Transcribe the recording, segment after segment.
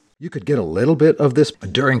You could get a little bit of this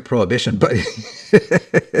during Prohibition, but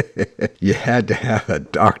you had to have a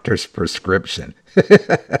doctor's prescription.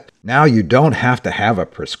 Now you don't have to have a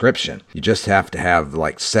prescription. You just have to have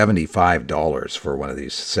like $75 for one of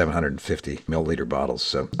these 750 milliliter bottles.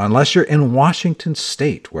 So unless you're in Washington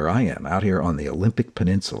State, where I am, out here on the Olympic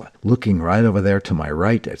Peninsula, looking right over there to my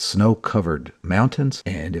right at snow-covered mountains,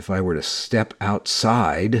 and if I were to step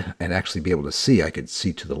outside and actually be able to see, I could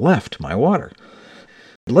see to the left my water.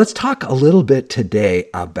 Let's talk a little bit today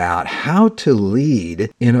about how to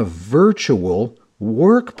lead in a virtual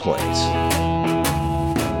workplace.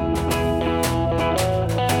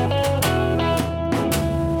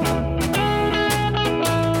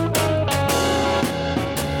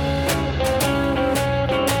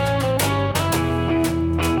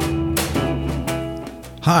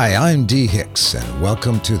 Hi, I'm Dee Hicks, and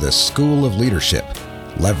welcome to the School of Leadership,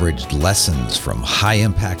 leveraged lessons from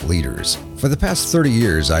high-impact leaders. For the past 30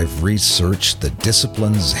 years, I've researched the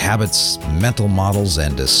disciplines, habits, mental models,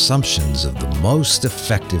 and assumptions of the most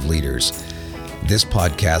effective leaders. This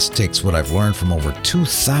podcast takes what I've learned from over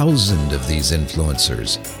 2,000 of these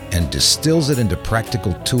influencers and distills it into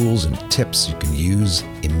practical tools and tips you can use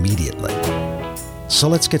immediately. So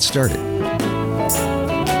let's get started.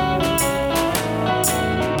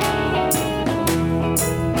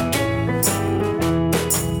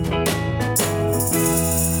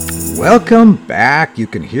 Welcome back. You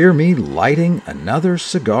can hear me lighting another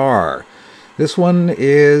cigar. This one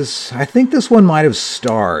I think this one might have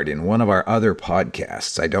starred in one of our other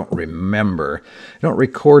podcasts. I don't remember. I don't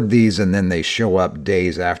record these and then they show up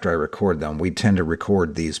days after I record them. We tend to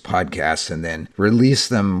record these podcasts and then release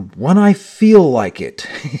them when I feel like it.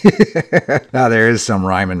 Now, there is some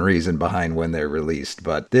rhyme and reason behind when they're released,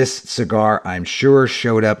 but this cigar, I'm sure,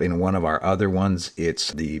 showed up in one of our other ones.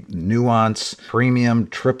 It's the Nuance Premium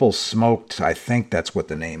Triple Smoked. I think that's what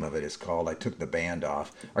the name of it is called. I took the band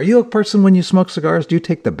off. Are you a person when you smoke cigars? Do you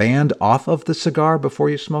take the band off of the cigar before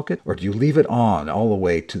you smoke it? Or do you leave it on all the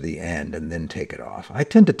way to the end and then take it off? I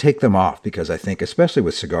tend to take them off because I think, especially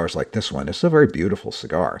with cigars like this one, it's a very beautiful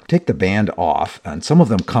cigar. Take the band off, and some of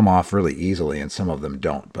them come off really easily and some of them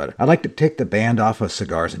don't. But I like to take the band off of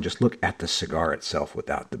cigars and just look at the cigar itself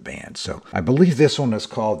without the band. So I believe this one is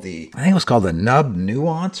called the Nub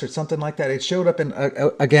Nuance or something like that. It showed up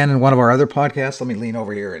again in one of our other podcasts. Let me lean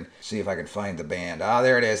over here and see if I can find the band.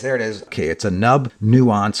 There it is. There it is. Okay, it's a Nub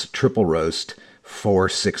Nuance Triple Roast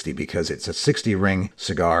 460 because it's a 60 ring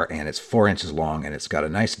cigar and it's 4 inches long and it's got a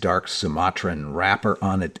nice dark Sumatran wrapper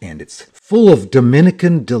on it and it's full of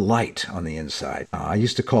Dominican delight on the inside. I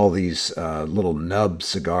used to call these little nub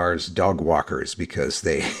cigars dog walkers because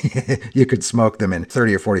you could smoke them in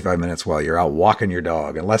 30 or 45 minutes while you're out walking your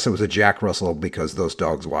dog, unless it was a Jack Russell because those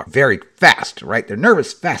dogs walk very fast, right? They're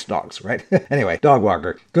nervous, fast dogs, right? Anyway, dog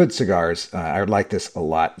walker, good cigars. I like this a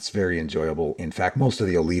lot. It's very enjoyable. In fact, most of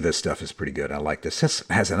the Oliva stuff is pretty good. I like this. This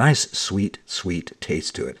has a nice sweet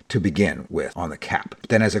taste to it to begin with on the cap. But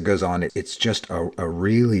then as it goes on, it's just a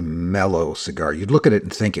really mellow cigar. You'd look at it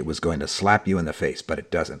and think it was going to slap you in the face, but it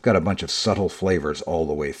doesn't. Got a bunch of subtle flavors all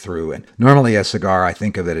the way through. And normally a cigar, I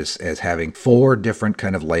think of it as having 4 different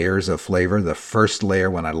kind of layers of flavor. The first layer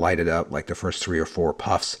when I light it up, like the first 3 or 4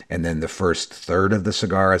 puffs, and then the first third of the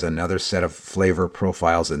cigar is another set of flavor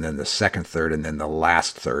profiles, and then the second third, and then the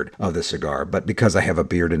last third of the cigar. But because I have a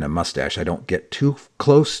beard and a mustache, I don't get too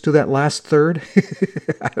close to that last third.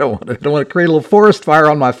 I don't want to create a little forest fire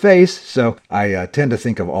on my face, so I tend to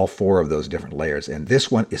think of all 4 of those different layers, and this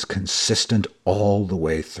one is consistent all the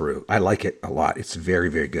way through. I like it a lot. It's very,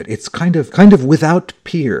 very good. It's kind of without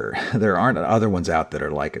peer. There aren't other ones out that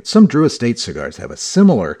are like it. Some Drew Estate cigars have a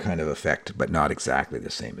similar kind of effect, but not exactly the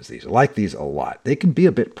same as these. I like these a lot. They can be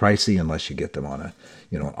a bit pricey unless you get them on an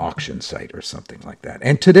auction site or something like that.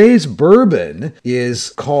 And today's bourbon is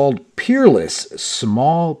called Peerless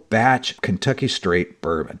Small Batch Kentucky Straight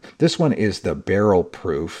Bourbon. This one is the barrel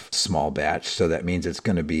proof small batch, so that means it's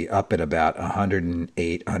going to be up at about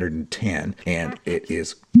 108, 110, and it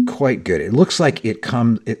is quite good. It looks like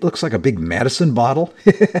a big medicine bottle.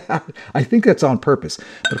 I think that's on purpose.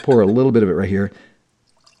 I'm going to pour a little bit of it right here.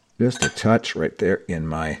 Just a touch right there in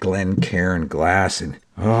my Glencairn glass, and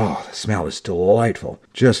oh, the smell is delightful.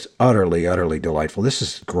 Just utterly, utterly delightful. This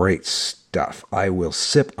is great stuff. I will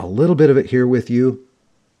sip a little bit of it here with you.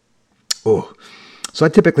 Oh, so I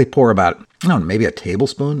typically pour about, maybe a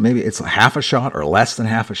tablespoon, maybe it's half a shot or less than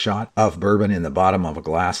half a shot of bourbon in the bottom of a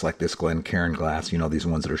glass like this Glencairn glass. These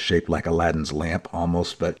ones that are shaped like Aladdin's lamp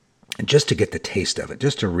almost, but just to get the taste of it,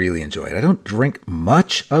 just to really enjoy it. I don't drink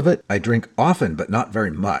much of it. I drink often, but not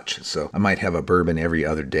very much. So I might have a bourbon every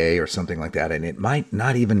other day or something like that, and it might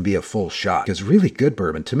not even be a full shot. Because really good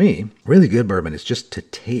bourbon, to me, really good bourbon is just to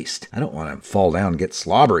taste. I don't want to fall down and get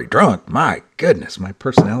slobbery drunk. My goodness, my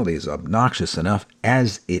personality is obnoxious enough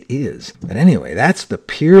as it is. But anyway, that's the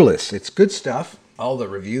Peerless. It's good stuff. All the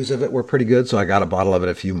reviews of it were pretty good, so I got a bottle of it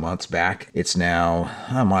a few months back. It's now,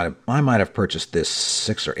 I might have purchased this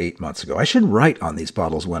 6 or 8 months ago. I should write on these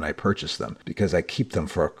bottles when I purchase them, because I keep them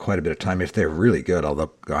for quite a bit of time. If they're really good,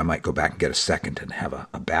 although I might go back and get a second and have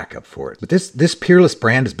a backup for it. But this Peerless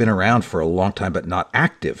brand has been around for a long time, but not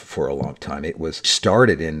active for a long time. It was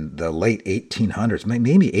started in the late 1800s,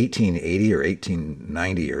 maybe 1880 or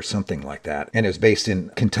 1890 or something like that. And it was based in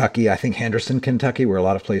Kentucky, I think Henderson, Kentucky, where a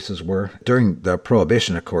lot of places were. During the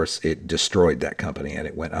Prohibition, of course, it destroyed that company and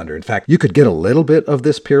it went under. In fact, you could get a little bit of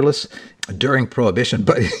this Peerless during Prohibition,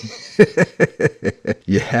 but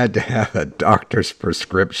you had to have a doctor's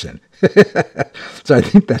prescription. So I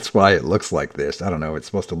think that's why it looks like this. I don't know. It's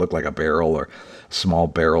supposed to look like a barrel or a small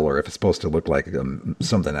barrel, or if it's supposed to look like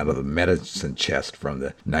something out of the medicine chest from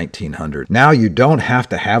the 1900s. Now you don't have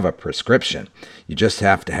to have a prescription. You just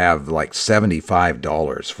have to have like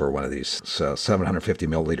 $75 for one of these 750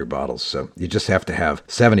 milliliter bottles. So you just have to have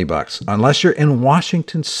 $70, unless you're in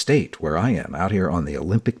Washington State, where I am, out here on the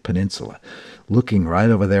Olympic Peninsula, looking right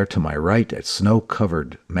over there to my right at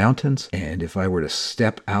snow-covered mountains. And if I were to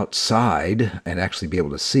step outside and actually be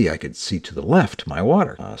able to see, I could see to the left my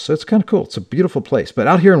water. So it's kind of cool. It's a beautiful place. But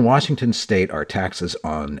out here in Washington State, our taxes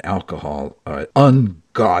on alcohol are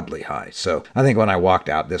ungodly high. So I think when I walked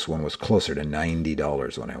out, this one was closer to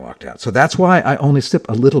 $90 when I walked out. So that's why I only sip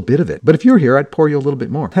a little bit of it. But if you're here, I'd pour you a little bit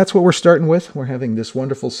more. That's what we're starting with. We're having this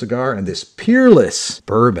wonderful cigar and this Peerless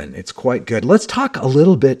bourbon. It's quite good. Let's talk a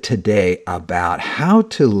little bit today about how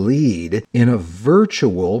to lead in a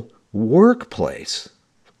virtual workplace.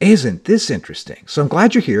 Isn't this interesting? So I'm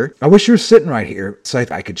glad you're here. I wish you were sitting right here so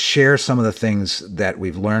I could share some of the things that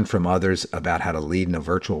we've learned from others about how to lead in a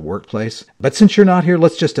virtual workplace. But since you're not here,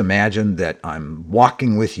 let's just imagine that I'm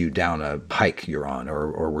walking with you down a hike you're on,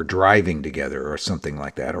 or we're driving together or something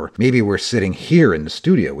like that. Or maybe we're sitting here in the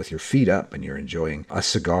studio with your feet up and you're enjoying a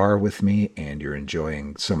cigar with me and you're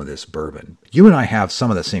enjoying some of this bourbon. You and I have some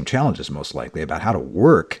of the same challenges, most likely, about how to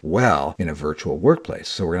work well in a virtual workplace.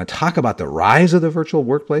 So we're going to talk about the rise of the virtual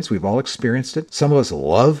workplace. We've all experienced it. Some of us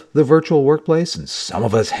love the virtual workplace and some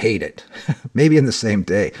of us hate it. Maybe in the same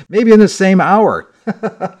day, maybe in the same hour.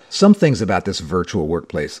 Some things about this virtual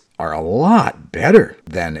workplace are a lot better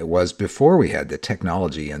than it was before we had the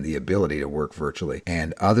technology and the ability to work virtually.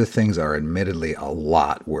 And other things are admittedly a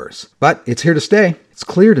lot worse. But it's here to stay. It's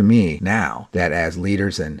clear to me now that as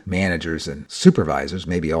leaders and managers and supervisors,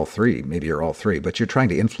 maybe all three, maybe you're all three, but you're trying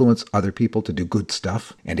to influence other people to do good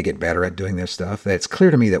stuff and to get better at doing their stuff, that it's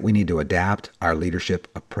clear to me that we need to adapt our leadership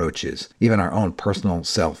approaches, even our own personal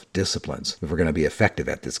self-disciplines, if we're going to be effective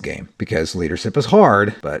at this game. Because leadership is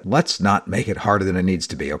hard, but let's not make it harder than it needs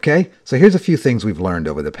to be, okay? So here's a few things we've learned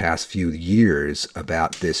over the past few years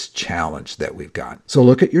about this challenge that we've got. So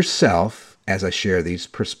look at yourself as I share these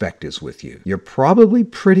perspectives with you. You're probably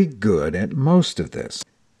pretty good at most of this.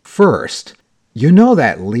 First, you know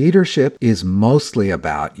that leadership is mostly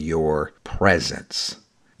about your presence,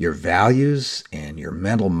 your values and your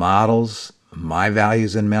mental models, my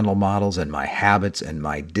values and mental models, and my habits and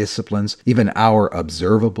my disciplines, even our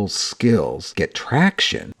observable skills get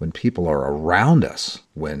traction when people are around us,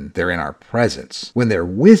 when they're in our presence, when they're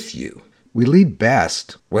with you. We lead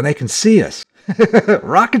best when they can see us.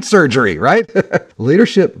 Rocket surgery, right?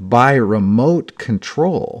 Leadership by remote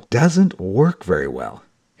control doesn't work very well.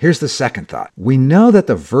 Here's the second thought. We know that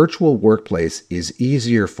the virtual workplace is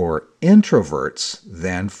easier for introverts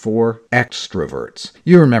than for extroverts.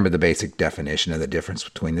 You remember the basic definition of the difference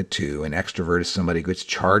between the two. An extrovert is somebody who gets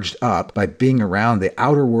charged up by being around the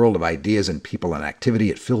outer world of ideas and people and activity.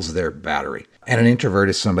 It fills their battery. And an introvert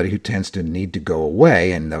is somebody who tends to need to go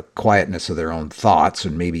away in the quietness of their own thoughts,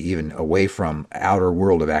 and maybe even away from outer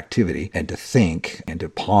world of activity, and to think and to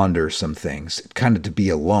ponder some things, kind of to be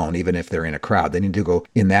alone, even if they're in a crowd. They need to go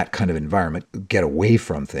in that kind of environment, get away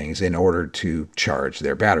from things in order to charge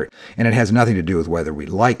their battery. And it has nothing to do with whether we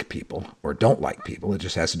like people or don't like people. It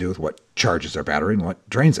just has to do with what charges our battery and what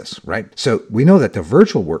drains us, right? So we know that the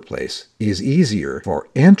virtual workplace is easier for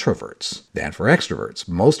introverts than for extroverts.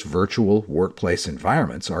 Most virtual workplace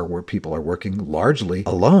environments are where people are working largely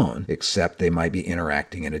alone, except they might be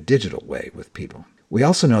interacting in a digital way with people. We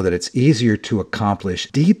also know that it's easier to accomplish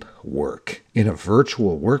deep work in a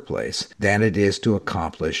virtual workplace than it is to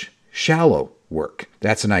accomplish shallow work.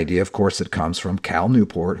 That's an idea, of course, that comes from Cal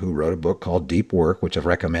Newport, who wrote a book called Deep Work, which I've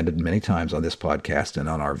recommended many times on this podcast and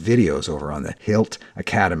on our videos over on the Hilt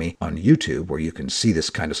Academy on YouTube, where you can see this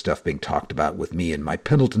kind of stuff being talked about with me in my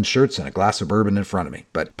Pendleton shirts and a glass of bourbon in front of me.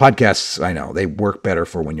 But podcasts, I know, they work better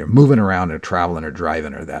for when you're moving around or traveling or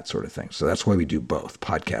driving or that sort of thing. So that's why we do both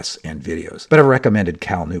podcasts and videos. But I've recommended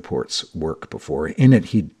Cal Newport's work before. In it,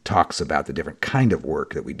 he talks about the different kind of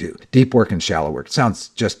work that we do. Deep work and shallow work. It sounds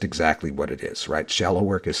just exactly what it is, right? Shallow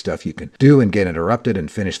work is stuff you can do and get interrupted and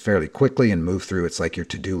finish fairly quickly and move through. It's like your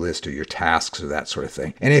to-do list or your tasks or that sort of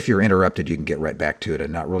thing. And if you're interrupted, you can get right back to it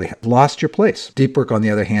and not really have lost your place. Deep work, on the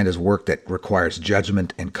other hand, is work that requires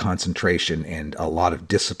judgment and concentration and a lot of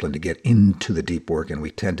discipline to get into the deep work. And we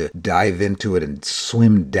tend to dive into it and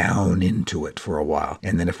swim down into it for a while.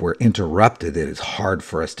 And then if we're interrupted, it is hard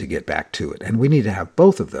for us to get back to it. And we need to have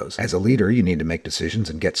both of those. As a leader, you need to make decisions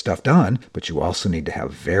and get stuff done, but you also need to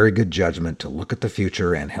have very good judgment to look at the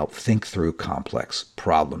future and help think through complex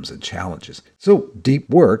problems and challenges. So deep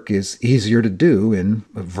work is easier to do in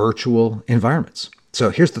virtual environments. So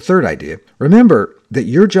here's the third idea. Remember that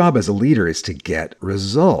your job as a leader is to get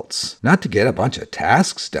results, not to get a bunch of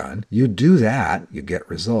tasks done. You do that, you get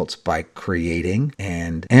results by creating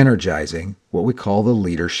and energizing what we call the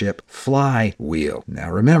leadership flywheel. Now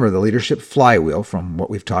remember, the leadership flywheel, from what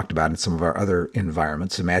we've talked about in some of our other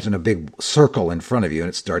environments, imagine a big circle in front of you and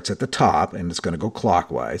it starts at the top and it's going to go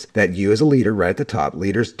clockwise. That you as a leader, right at the top,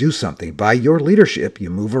 leaders do something. By your leadership, you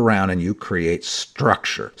move around and you create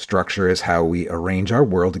structure. Structure is how we arrange our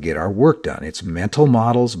world to get our work done. It's mental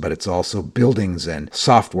models, but it's also buildings and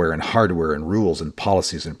software and hardware and rules and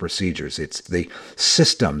policies and procedures. It's the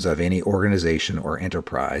systems of any organization or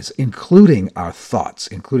enterprise, including our thoughts,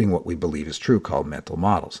 including what we believe is true, called mental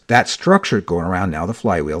models. That structure going around now, the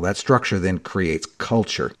flywheel, that structure then creates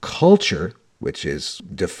culture. Culture, which is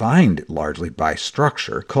defined largely by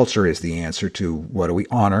structure. Culture is the answer to what do we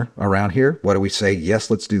honor around here? What do we say,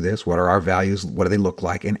 yes, let's do this? What are our values? What do they look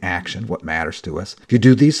like in action? What matters to us? If you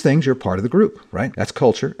do these things, you're part of the group, right? That's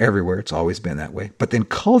culture everywhere. It's always been that way. But then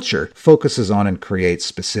culture focuses on and creates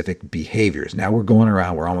specific behaviors. Now we're going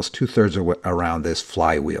around, we're almost 2/3 around this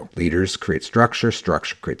flywheel. Leaders create structure,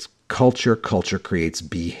 structure creates culture, culture creates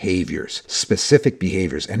behaviors, specific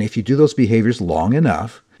behaviors. And if you do those behaviors long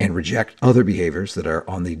enough, and reject other behaviors that are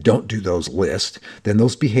on the don't do those list, then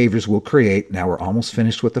those behaviors will create, now we're almost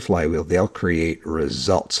finished with the flywheel, they'll create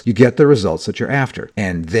results. You get the results that you're after.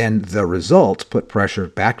 And then the results put pressure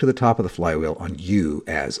back to the top of the flywheel on you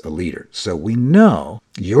as a leader. So we know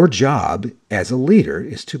your job as a leader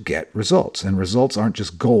is to get results. And results aren't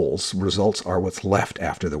just goals. Results are what's left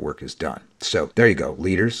after the work is done. So there you go.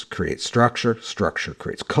 Leaders create structure. Structure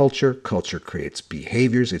creates culture. Culture creates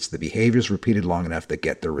behaviors. It's the behaviors repeated long enough that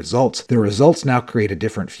get the results. The results now create a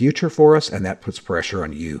different future for us, and that puts pressure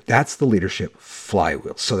on you. That's the leadership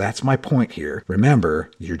flywheel. So that's my point here.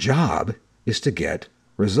 Remember, your job is to get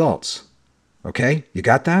results. Okay, you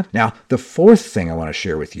got that? Now, the fourth thing I want to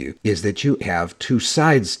share with you is that you have two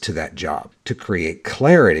sides to that job: to create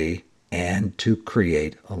clarity and to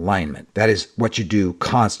create alignment. That is what you do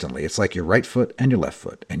constantly. It's like your right foot and your left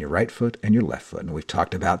foot, and your right foot and your left foot. And we've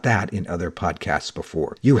talked about that in other podcasts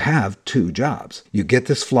before. You have two jobs. You get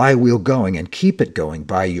this flywheel going and keep it going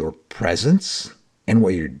by your presence, and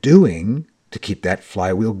what you're doing to keep that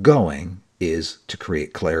flywheel going is to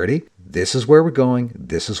create clarity. This is where we're going.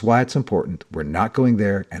 This is why it's important. We're not going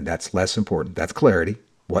there, and that's less important. That's clarity.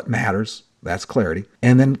 What matters? That's clarity.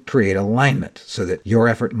 And then create alignment so that your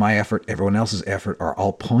effort, my effort, everyone else's effort are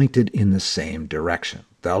all pointed in the same direction.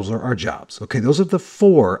 Those are our jobs. Okay, those are the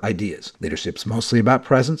four ideas. Leadership's mostly about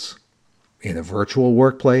presence. In a virtual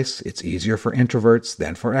workplace, it's easier for introverts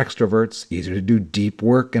than for extroverts. Easier to do deep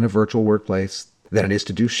work in a virtual workplace than it is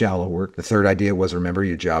to do shallow work. The third idea was, remember,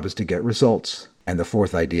 your job is to get results. And the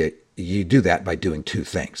fourth idea, you do that by doing two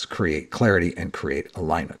things: create clarity and create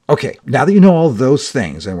alignment. Okay, now that you know all those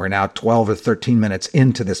things, and we're now 12 or 13 minutes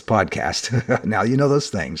into this podcast, now you know those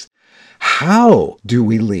things, how do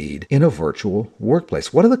we lead in a virtual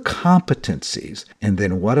workplace? What are the competencies? And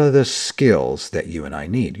then what are the skills that you and I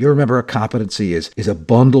need? You remember, a competency is a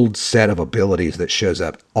bundled set of abilities that shows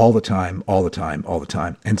up all the time, all the time, all the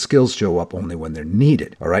time. And skills show up only when they're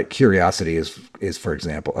needed. All right. Curiosity is, for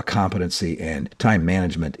example, a competency, and time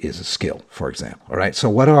management is a skill, for example. All right.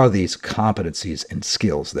 So what are these competencies and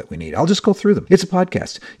skills that we need? I'll just go through them. It's a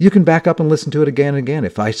podcast. You can back up and listen to it again and again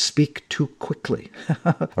if I speak too quickly.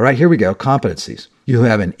 All right. Here we go. Competencies. You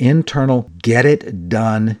have an internal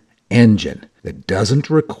get-it-done engine that doesn't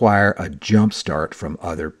require a jump start from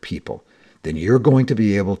other people. Then you're going to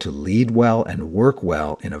be able to lead well and work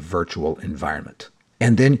well in a virtual environment.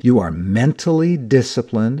 And then you are mentally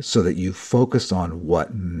disciplined so that you focus on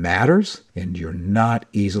what matters and you're not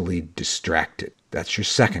easily distracted. That's your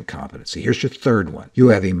second competency. Here's your third one. You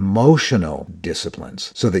have emotional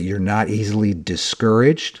disciplines so that you're not easily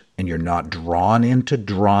discouraged and you're not drawn into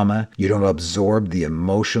drama. You don't absorb the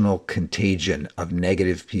emotional contagion of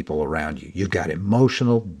negative people around you. You've got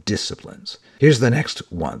emotional disciplines. Here's the next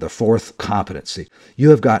one, the fourth competency. You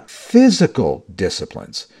have got physical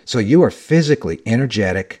disciplines. So you are physically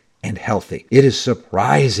energetic and healthy. It is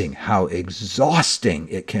surprising how exhausting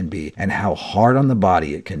it can be and how hard on the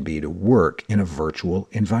body it can be to work in a virtual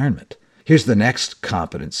environment. Here's the next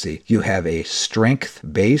competency. You have a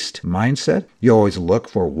strength-based mindset. You always look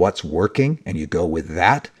for what's working and you go with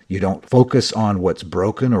that. You don't focus on what's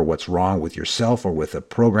broken or what's wrong with yourself or with a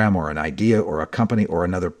program or an idea or a company or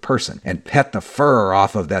another person and pet the fur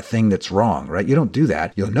off of that thing that's wrong, right? You don't do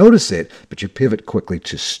that. You'll notice it, but you pivot quickly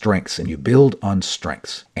to strengths and you build on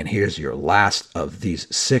strengths. And here's your last of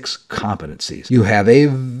these 6 competencies. You have a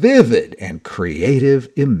vivid and creative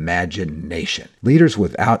imagination. Leaders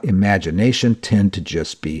without imagination tend to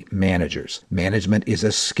just be managers. Management is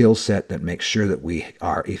a skill set that makes sure that we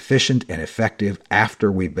are efficient and effective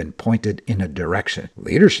after we've been pointed in a direction.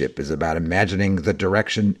 Leadership is about imagining the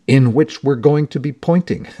direction in which we're going to be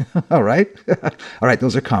pointing. All right? All right,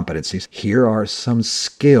 those are competencies. Here are some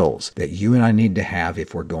skills that you and I need to have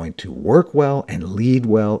if we're going to work well and lead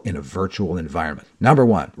well in a virtual environment. Number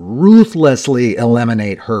 1, ruthlessly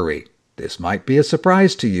eliminate hurry. This might be a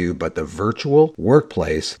surprise to you, but the virtual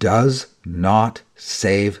workplace does not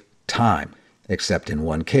save time, except in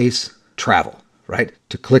one case, travel. Right?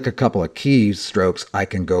 To click a couple of keystrokes, I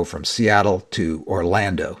can go from Seattle to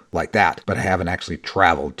Orlando like that, but I haven't actually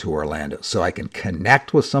traveled to Orlando. So I can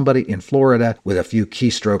connect with somebody in Florida with a few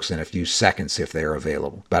keystrokes in a few seconds if they're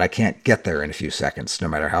available. But I can't get there in a few seconds, no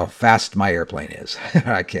matter how fast my airplane is.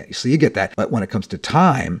 I can't. So you get that. But when it comes to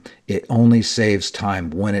time, it only saves time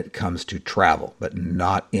when it comes to travel, but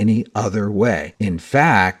not any other way. In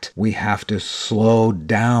fact, we have to slow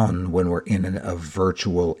down when we're in a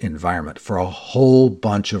virtual environment for a whole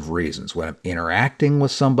bunch of reasons. When I'm interacting with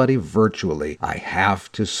somebody virtually, I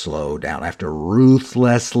have to slow down. I have to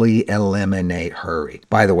ruthlessly eliminate hurry.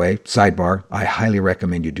 By the way, sidebar, I highly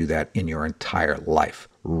recommend you do that in your entire life.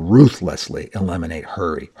 Ruthlessly eliminate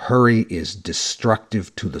hurry. Hurry is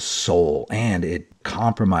destructive to the soul and it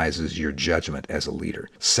compromises your judgment as a leader,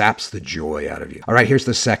 saps the joy out of you. All right, here's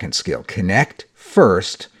the second skill. Connect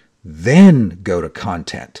first, then go to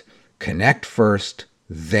content. Connect first,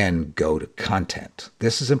 then go to content.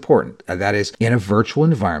 This is important. That is, in a virtual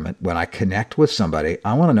environment, when I connect with somebody,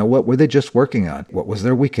 I want to know what were they just working on? What was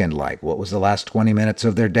their weekend like? What was the last 20 minutes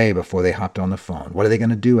of their day before they hopped on the phone? What are they going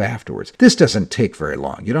to do afterwards? This doesn't take very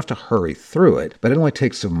long. You don't have to hurry through it, but it only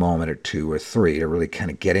takes a moment or 2 or 3 to really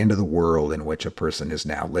kind of get into the world in which a person is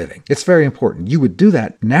now living. It's very important. You would do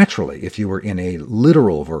that naturally if you were in a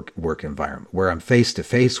literal work environment where I'm face to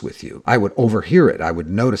face with you. I would overhear it. I would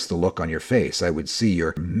notice the look on your face. I would see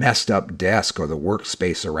your messed up desk or the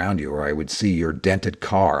workspace around you, or I would see your dented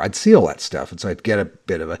car. I'd see all that stuff, and so I'd get a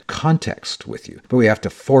bit of a context with you. But we have to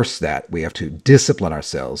force that. We have to discipline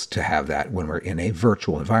ourselves to have that when we're in a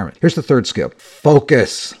virtual environment. Here's the third skill.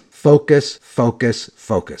 Focus. Focus, focus,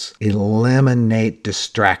 focus. Eliminate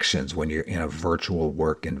distractions when you're in a virtual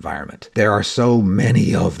work environment. There are so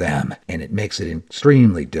many of them, and it makes it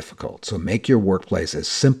extremely difficult. So make your workplace as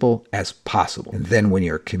simple as possible. And then when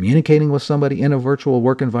you're communicating with somebody in a virtual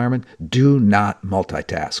work environment, do not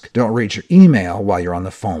multitask. Don't read your email while you're on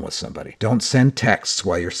the phone with somebody. Don't send texts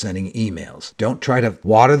while you're sending emails. Don't try to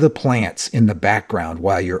water the plants in the background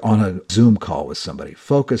while you're on a Zoom call with somebody.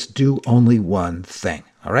 Focus, do only one thing.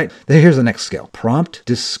 All right, then here's the next skill. Prompt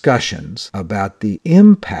discussions about the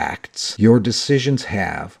impacts your decisions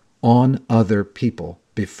have on other people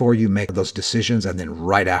before you make those decisions and then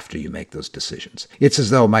right after you make those decisions. It's as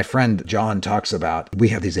though my friend John talks about, we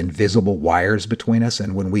have these invisible wires between us,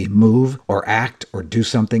 and when we move or act or do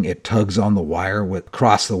something, it tugs on the wire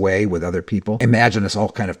across the way with other people. Imagine us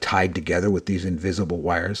all kind of tied together with these invisible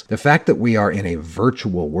wires. The fact that we are in a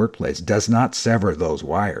virtual workplace does not sever those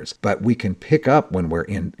wires, but we can pick up when we're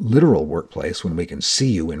in literal workplace, when we can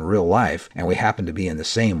see you in real life, and we happen to be in the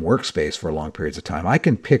same workspace for long periods of time. I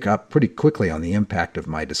can pick up pretty quickly on the impact of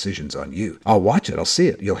my decisions on you. I'll watch it, I'll see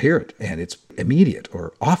it, you'll hear it, and it's immediate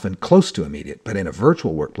or often close to immediate, but in a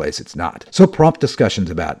virtual workplace, it's not. So prompt discussions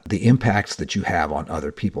about the impacts that you have on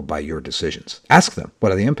other people by your decisions. Ask them,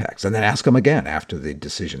 what are the impacts? And then ask them again after the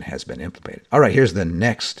decision has been implemented. All right, here's the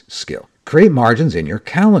next skill. Create margins in your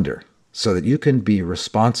calendar. so that you can be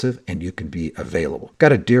responsive and you can be available.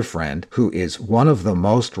 Got a dear friend who is one of the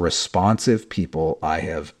most responsive people I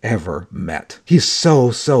have ever met. He's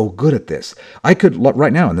so good at this. I could,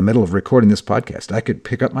 right now in the middle of recording this podcast, I could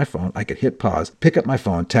pick up my phone, I could hit pause, pick up my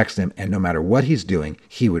phone, text him, and no matter what he's doing,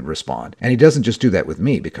 he would respond. And he doesn't just do that with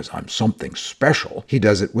me because I'm something special. He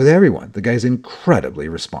does it with everyone. The guy's incredibly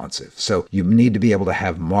responsive. So you need to be able to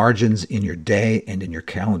have margins in your day and in your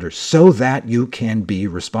calendar so that you can be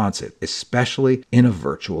responsive, especially in a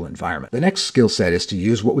virtual environment. The next skill set is to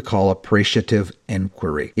use what we call appreciative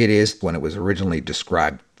inquiry. It is, when it was originally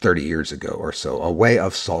described 30 years ago or so, a way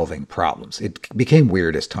of solving problems. It became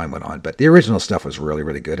weird as time went on, but the original stuff was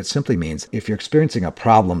really good. It simply means if you're experiencing a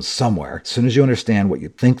problem somewhere, as soon as you understand what you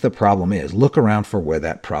think the problem is, look around for where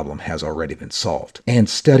that problem has already been solved and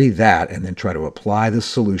study that and then try to apply the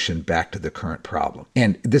solution back to the current problem.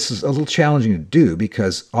 And this is a little challenging to do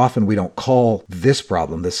because often we don't call this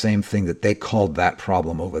problem the same thing that they called that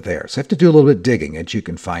problem over there. So you have to do a little bit of digging and you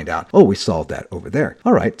can find out, oh, we solved that over there.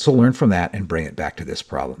 All right, so learn from that and bring it back to this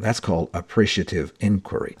problem. That's called appreciative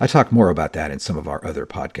inquiry. I talk more about that in some of our other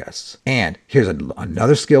podcasts. And here's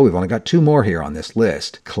another skill. We've only got 2 more here on this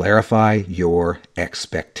list. Clarify your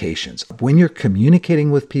expectations. When you're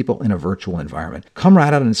communicating with people in a virtual environment, come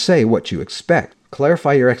right out and say what you expect.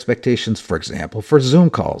 Clarify your expectations, for example, for Zoom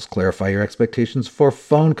calls. Clarify your expectations for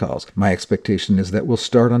phone calls. My expectation is that we'll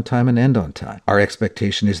start on time and end on time. Our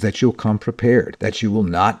expectation is that you'll come prepared, that you will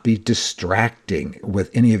not be distracting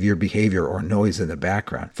with any of your behavior or noise in the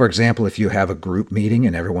background. For example, if you have a group meeting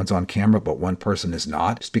and everyone's on camera but one person is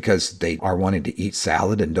not, just because they are wanting to eat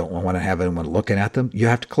salad and don't want to have anyone looking at them, you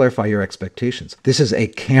have to clarify your expectations. This is a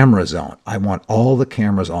camera zone. I want all the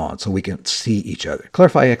cameras on so we can see each other.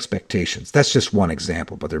 Clarify expectations. That's just one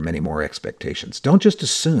example, but there are many more expectations. Don't just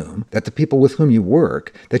assume that the people with whom you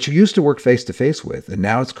work, that you used to work face-to-face with, and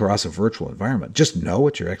now it's across a virtual environment, just know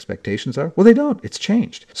what your expectations are. Well, they don't. It's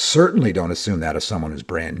changed. Certainly don't assume that of someone who's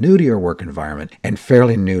brand new to your work environment and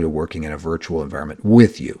fairly new to working in a virtual environment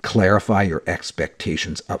with you. Clarify your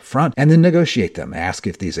expectations up front and then negotiate them. Ask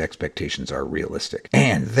if these expectations are realistic.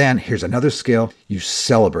 And then here's another skill. You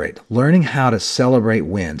celebrate. Learning how to celebrate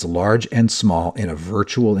wins, large and small, in a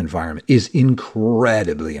virtual environment is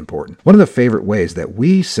incredibly important. One of the favorite ways that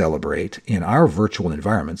we celebrate in our virtual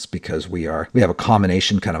environments, because we have a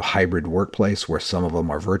combination kind of hybrid workplace where some of them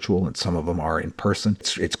are virtual and some of them are in person.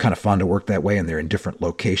 It's kind of fun to work that way, and they're in different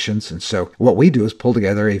locations. And so what we do is pull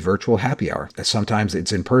together a virtual happy hour. Sometimes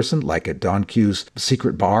it's in person, like at Don Q's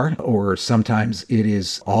secret bar, or sometimes it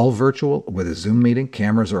is all virtual with a Zoom meeting.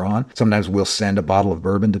 Cameras are on. Sometimes we'll send a bottle of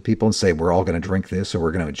bourbon to people and say, we're all going to drink this, or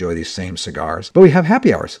we're going to enjoy these same cigars. But we have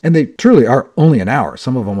happy hours, and they truly are only an hour.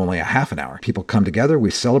 Some of them only a half an hour. People come together,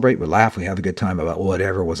 we celebrate, we laugh, we have a good time about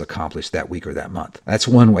whatever was accomplished that week or that month. That's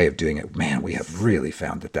one way of doing it. Man, we have really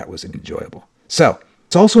found that was enjoyable. So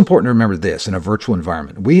it's also important to remember this in a virtual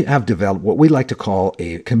environment. We have developed what we like to call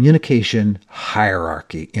a communication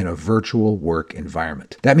hierarchy in a virtual work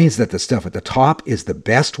environment. That means that the stuff at the top is the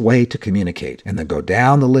best way to communicate, and then go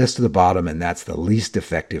down the list to the bottom, and that's the least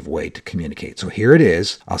effective way to communicate. So here it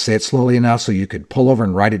is. I'll say it slowly enough so you could pull over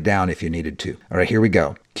and write it down if you needed to. All right, here we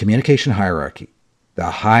go. Communication hierarchy. The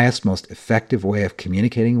highest, most effective way of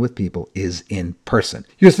communicating with people is in person.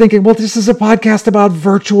 You're thinking, well, this is a podcast about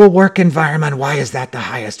virtual work environment. Why is that the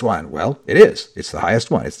highest one? Well, it is. It's the highest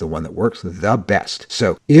one. It's the one that works the best.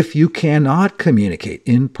 So if you cannot communicate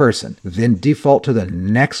in person, then default to the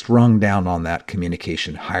next rung down on that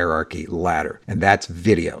communication hierarchy ladder. And that's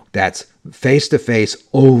video. That's face-to-face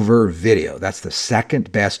over video. That's the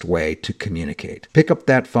second best way to communicate. Pick up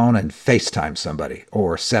that phone and FaceTime somebody,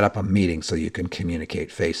 or set up a meeting so you can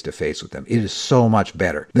communicate face-to-face with them. It is so much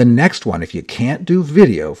better. The next one, if you can't do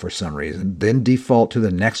video for some reason, then default to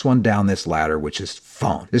the next one down this ladder, which is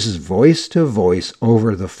phone. This is voice-to-voice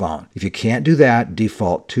over the phone. If you can't do that,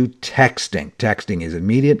 default to texting. Texting is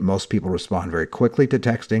immediate. Most people respond very quickly to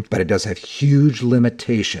texting, but it does have huge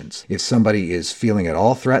limitations. If somebody is feeling at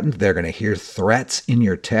all threatened, they're going to hear threats in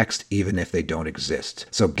your text even if they don't exist.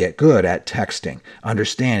 So get good at texting,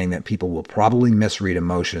 understanding that people will probably misread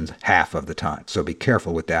emotions half of the time. So be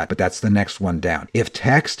careful with that, but that's the next one down. If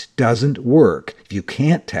text doesn't work, if you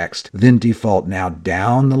can't text, then default now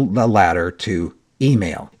down the ladder to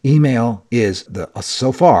email. Email is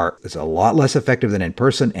so far, it's a lot less effective than in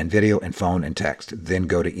person and video and phone and text. Then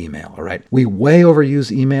go to email, all right? We way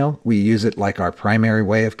overuse email. We use it like our primary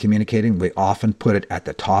way of communicating. We often put it at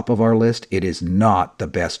the top of our list. It is not the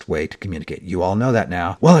best way to communicate. You all know that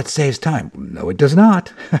now. Well, it saves time. No, it does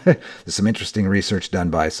not. There's some interesting research done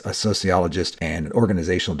by a sociologist and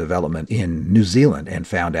organizational development in New Zealand and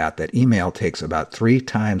found out that email takes about 3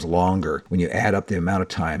 times longer when you add up the amount of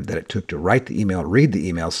time that it took to write the email, read the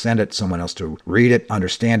email, send it, someone else to read it,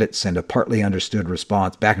 understand it, send a partly understood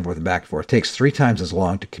response, back and forth and back and forth. It takes 3 times as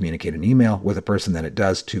long to communicate an email with a person than it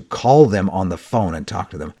does to call them on the phone and talk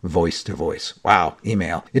to them voice to voice. Wow,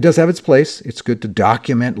 email. It does have its place. It's good to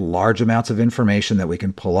document large amounts of information that we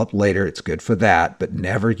can pull up later. It's good for that, but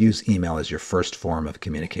never use email as your first form of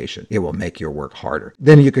communication. It will make your work harder.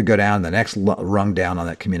 Then you could go down, the next rung down on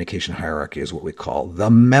that communication hierarchy is what we call the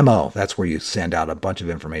memo. That's where you send out a bunch of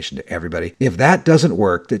information to everybody. If that doesn't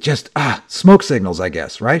work, that just, smoke signals, I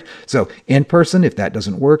guess, right? So in person, if that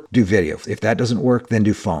doesn't work, do video. If that doesn't work, then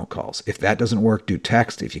do phone calls. If that doesn't work, do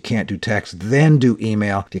text. If you can't do text, then do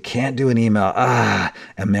email. If you can't do an email, a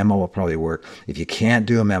memo will probably work. If you can't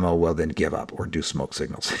do a memo, well, then give up or do smoke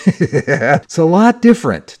signals. It's a lot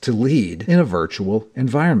different to lead in a virtual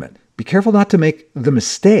environment. Be careful not to make the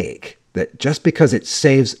mistake that just because it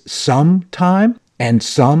saves some time and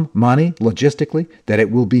some money logistically, that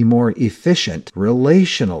it will be more efficient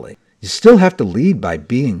relationally. You still have to lead by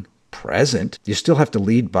being present. You still have to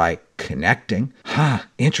lead by connecting.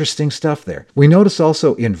 Interesting stuff there. We notice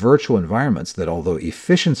also in virtual environments that although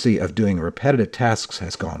efficiency of doing repetitive tasks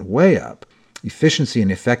has gone way up, efficiency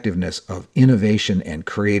and effectiveness of innovation and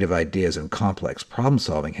creative ideas and complex problem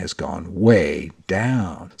solving has gone way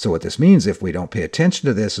down. So what this means, if we don't pay attention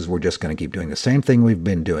to this, is we're just going to keep doing the same thing we've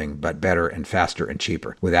been doing, but better and faster and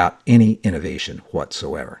cheaper without any innovation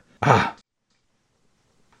whatsoever.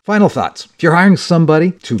 Final thoughts. If you're hiring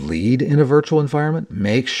somebody to lead in a virtual environment,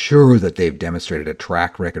 make sure that they've demonstrated a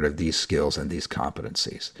track record of these skills and these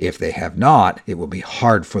competencies. If they have not, it will be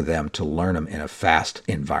hard for them to learn them in a fast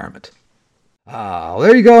environment.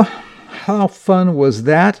 There you go. How fun was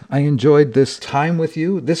that? I enjoyed this time with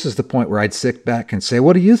you. This is the point where I'd sit back and say,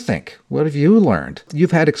 what do you think? What have you learned?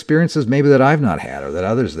 You've had experiences maybe that I've not had or that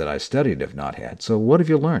others that I studied have not had. So what have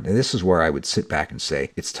you learned? And this is where I would sit back and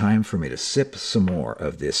say, it's time for me to sip some more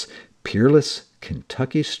of this Peerless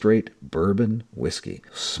Kentucky Straight Bourbon Whiskey.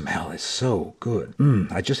 Smell is so good.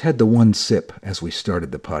 I just had the one sip as we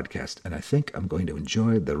started the podcast, and I think I'm going to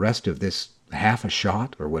enjoy the rest of this half a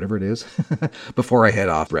shot or whatever it is before I head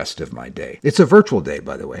off the rest of my day. It's a virtual day,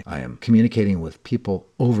 by the way. I am communicating with people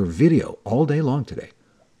over video all day long today.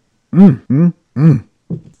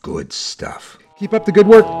 Good stuff. Keep up the good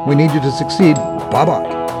work. We need you to succeed.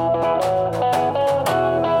 Bye-bye.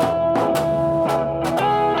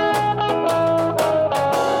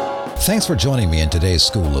 Thanks for joining me in today's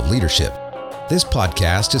School of Leadership. This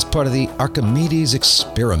podcast is part of the Archimedes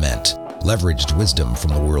Experiment, leveraged wisdom from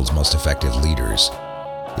the world's most effective leaders.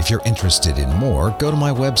 If you're interested in more, go to my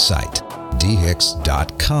website,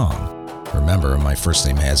 dhicks.com. Remember, my first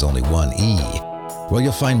name has only one E. Well,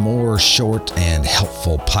 you'll find more short and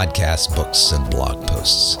helpful podcasts, books, and blog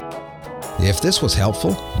posts. If this was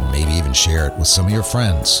helpful, maybe even share it with some of your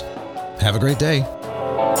friends. Have a great day.